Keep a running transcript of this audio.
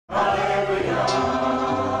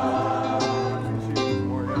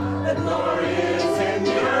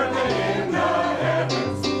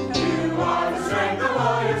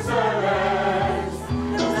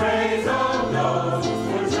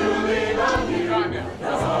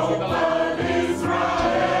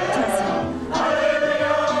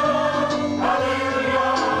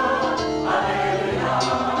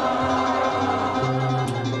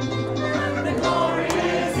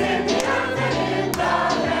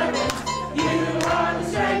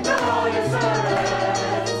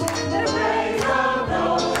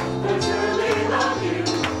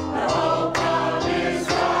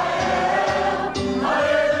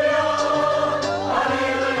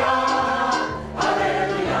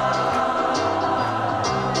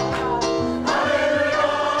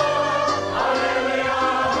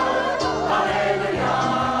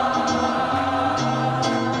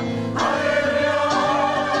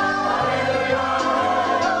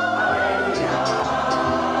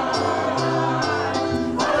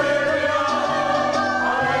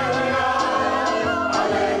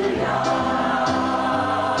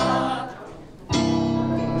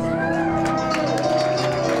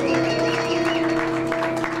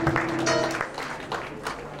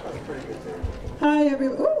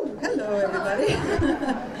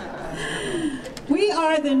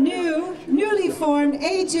are the newly formed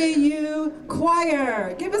AJU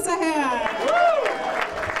Choir. Give us a hand.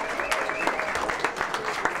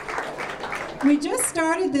 Woo! We just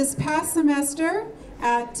started this past semester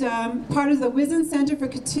at part of the Wisden Center for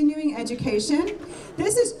Continuing Education.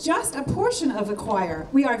 This is just a portion of the choir.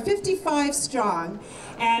 We are 55 strong,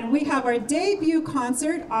 and we have our debut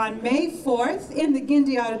concert on May 4th in the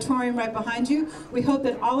Gindi Auditorium right behind you. We hope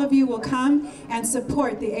that all of you will come and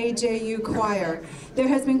support the AJU Choir. There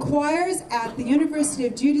has been choirs at the University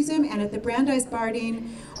of Judaism and at the Brandeis Bardeen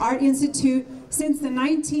Art Institute since the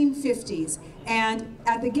 1950s. And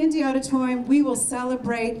at the Gindi Auditorium, we will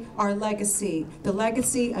celebrate our legacy, the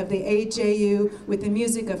legacy of the AJU, with the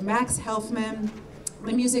music of Max Helfman,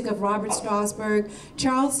 the music of Robert Strasberg,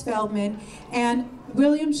 Charles Feldman, and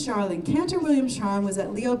William Charlin. Cantor William Charlin was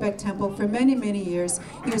at Leo Beck Temple for many, many years.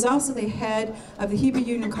 He was also the head of the Hebrew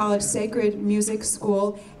Union College Sacred Music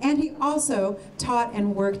School, and he also taught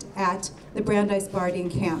and worked at the Brandeis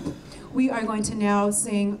Bardeen camp. We are going to now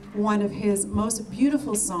sing one of his most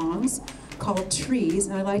beautiful songs called Trees,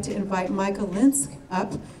 and I'd like to invite Michael Linsk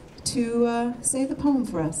up to say the poem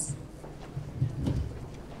for us.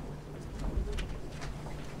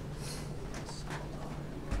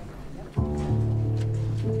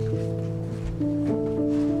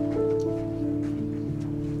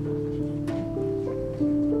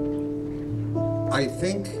 I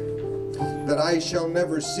think that I shall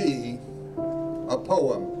never see a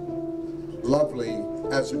poem lovely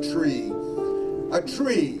as a tree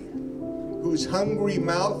whose hungry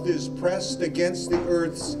mouth is pressed against the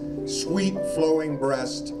earth's sweet flowing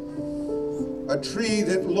breast, a tree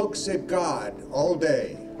that looks at God all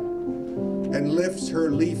day and lifts her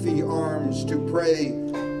leafy arms to pray,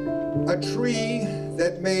 a tree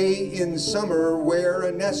that may in summer wear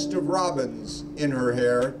a nest of robins in her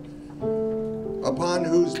hair, upon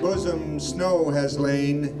whose bosom snow has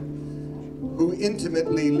lain, who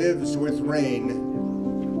intimately lives with rain.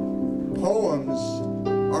 Poems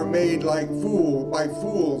are made by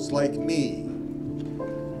fools like me,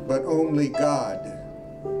 but only God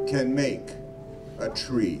can make a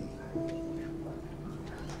tree.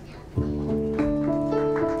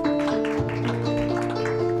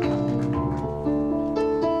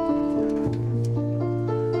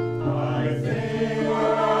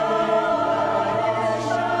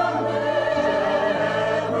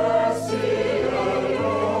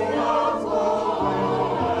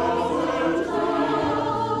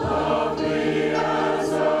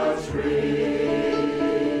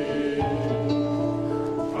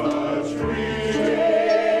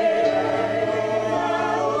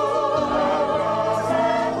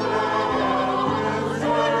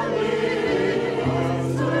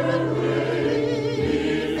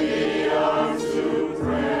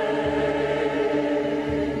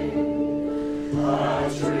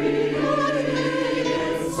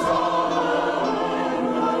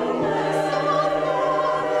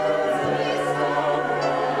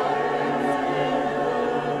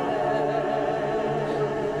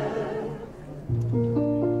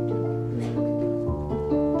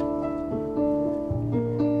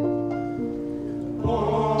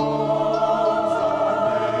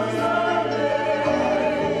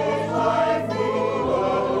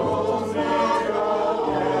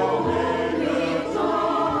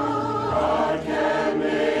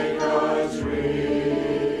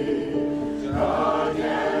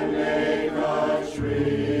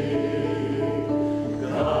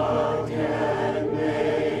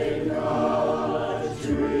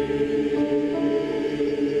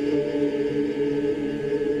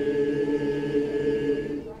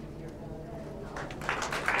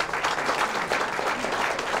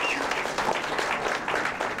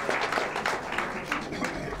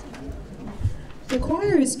 The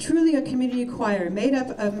choir is truly a community choir made up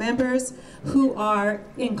of members who are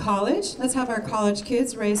in college. Let's have our college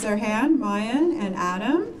kids raise their hand. Mayan and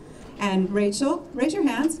Adam and Rachel, raise your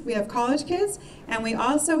hands. We have college kids, and we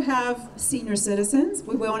also have senior citizens.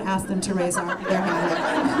 We won't ask them to raise their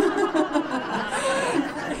hand.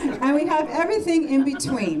 And we have everything in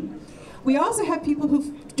between. We also have people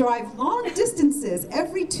who drive long distances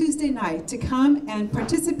every Tuesday night to come and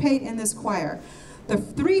participate in this choir. The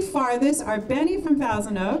three farthest are Benny from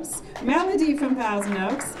Thousand Oaks, Melody from Thousand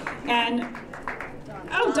Oaks, and,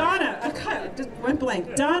 oh, Donna, just went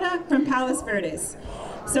blank, Donna from Palos Verdes.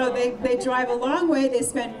 So they drive a long way. They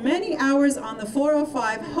spend many hours on the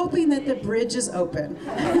 405 hoping that the bridge is open.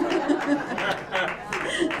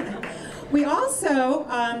 We also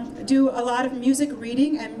do a lot of music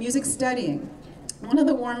reading and music studying. One of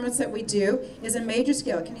the warm-ups that we do is a major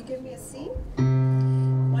scale. Can you give me a C?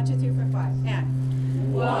 1, 2, 3, 4, 5.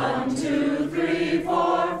 And 1, 2, 3,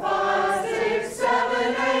 4, 5, 6,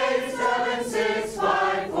 7, 8, 7, 6,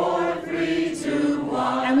 5, 4, 3, 2,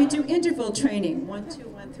 1. And we do interval training. 1, 2,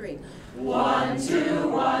 1, 3. 1, 2,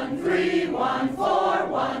 1, 3, 1, 4,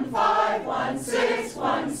 1, 5, 1, 6,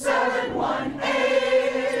 1, 7, 1,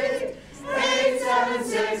 8. 8, 7,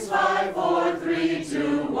 6, 5, 4, 3,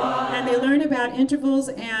 2, 1. And they learn about intervals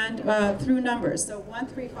and through numbers. So 1,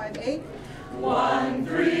 3, 5, 8. 1,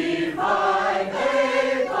 3, 5,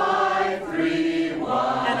 8, 5, 3,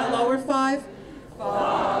 1. And a lower 5.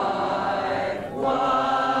 5,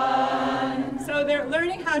 1. So they're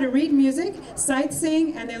learning how to read music, sight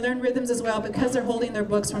sing, and they learn rhythms as well. Because they're holding their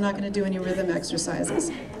books, we're not going to do any rhythm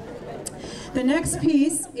exercises. The next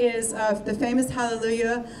piece is the famous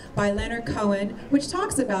Hallelujah by Leonard Cohen, which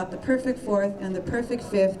talks about the perfect fourth and the perfect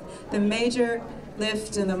fifth, the major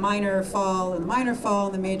lift and the minor fall, and the minor fall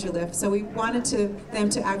and the major lift. So we wanted them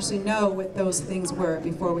to actually know what those things were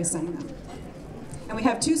before we sang them. And we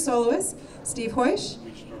have two soloists, Steve Hoish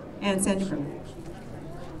and Sandy Herman.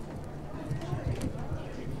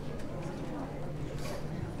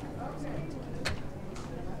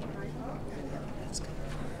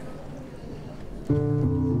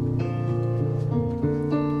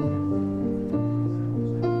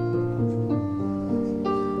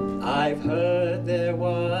 I've heard there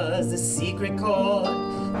was a secret chord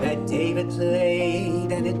that David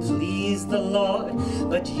played and it pleased the Lord,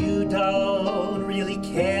 but you don't really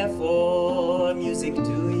care for music,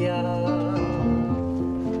 do ya?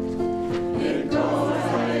 It goes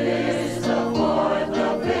like this: the fourth,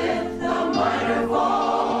 the fifth, the minor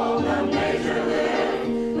fall, the major lift,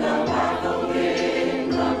 the baffled king,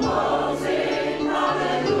 the closing.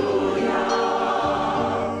 Hallelujah,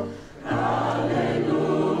 hallelujah, hallelujah,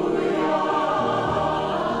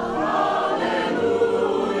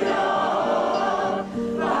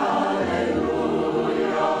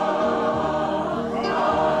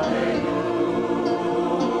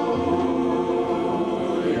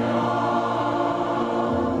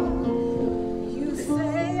 You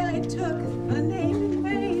say I took a name in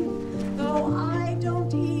vain, though I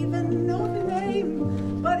don't even know the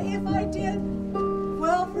name. But if I did,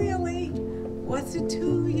 well, really, what's it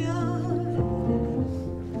to ya?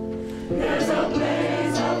 There's a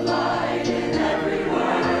blaze of light in every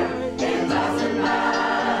word. It doesn't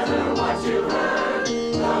matter what you heard.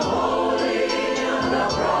 The holy and the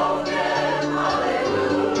broken.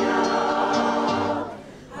 Hallelujah,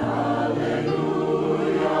 hallelujah,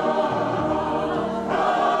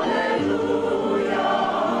 hallelujah,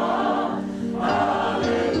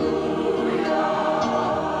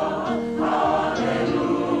 hallelujah,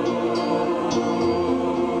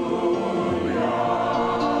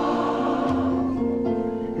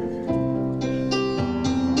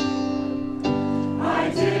 I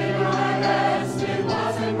did my best, it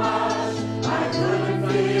wasn't much. I couldn't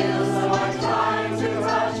feel, so I tried to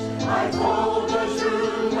touch. I told the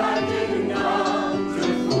truth, I didn't come to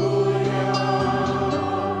fool you.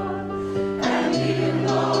 And even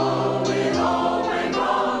though it all went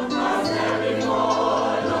wrong, I stand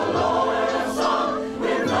before the Lord of song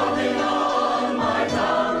with nothing on my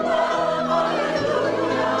tongue but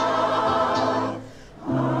hallelujah,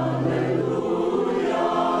 hallelujah, hallelujah,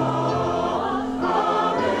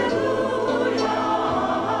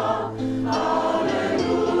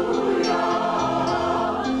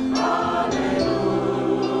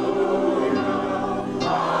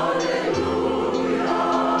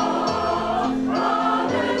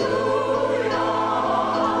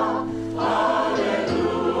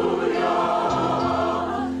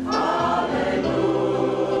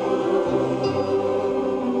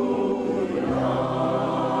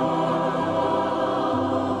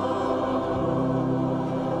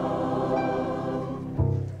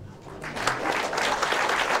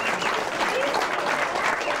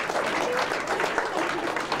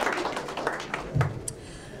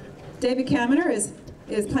 David Kaminer is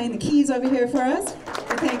playing the keys over here for us.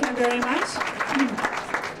 We thank him very much.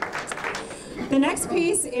 The next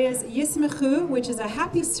piece is Yismechu, which is a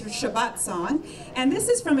happy Shabbat song. And this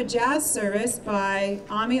is from a jazz service by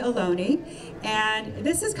Ami Aloni. And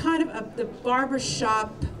this is kind of the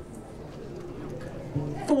barbershop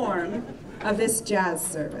form of this jazz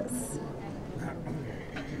service.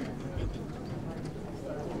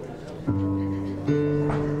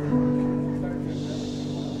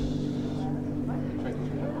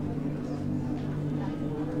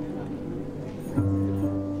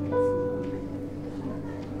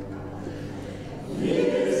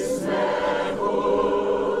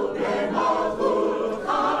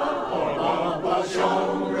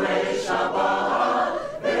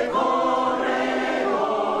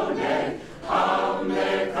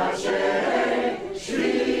 Amen.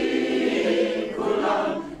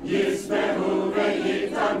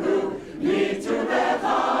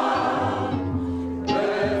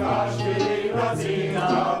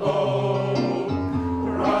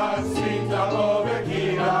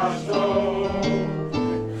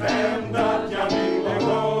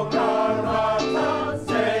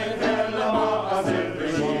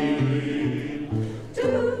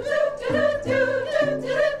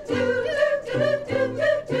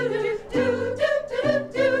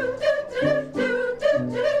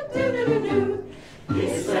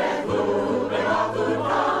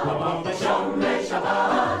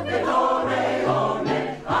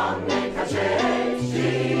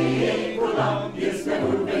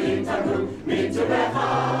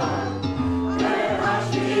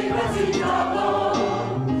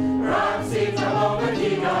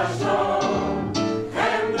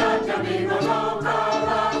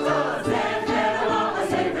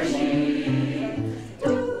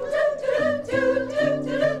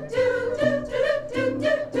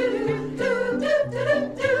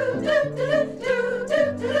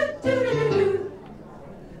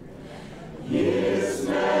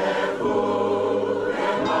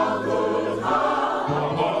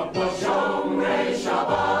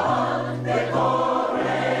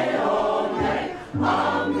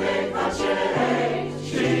 Amre kachere,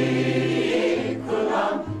 shri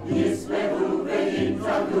kulam, yislehu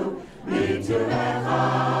ve'yitavlu,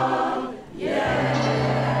 miturecha,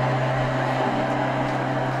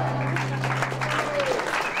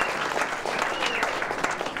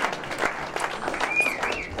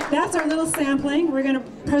 That's our little sampling. We're going to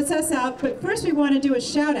process out, but first we want to do a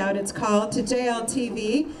shout out, it's called, to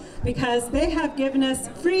JLTV, because they have given us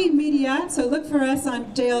free media, so look for us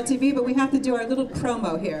on JLTV, but we have to do our little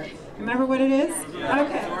promo here. Remember what it is?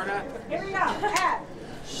 Okay. Here we go.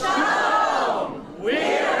 Shalom!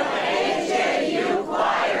 We're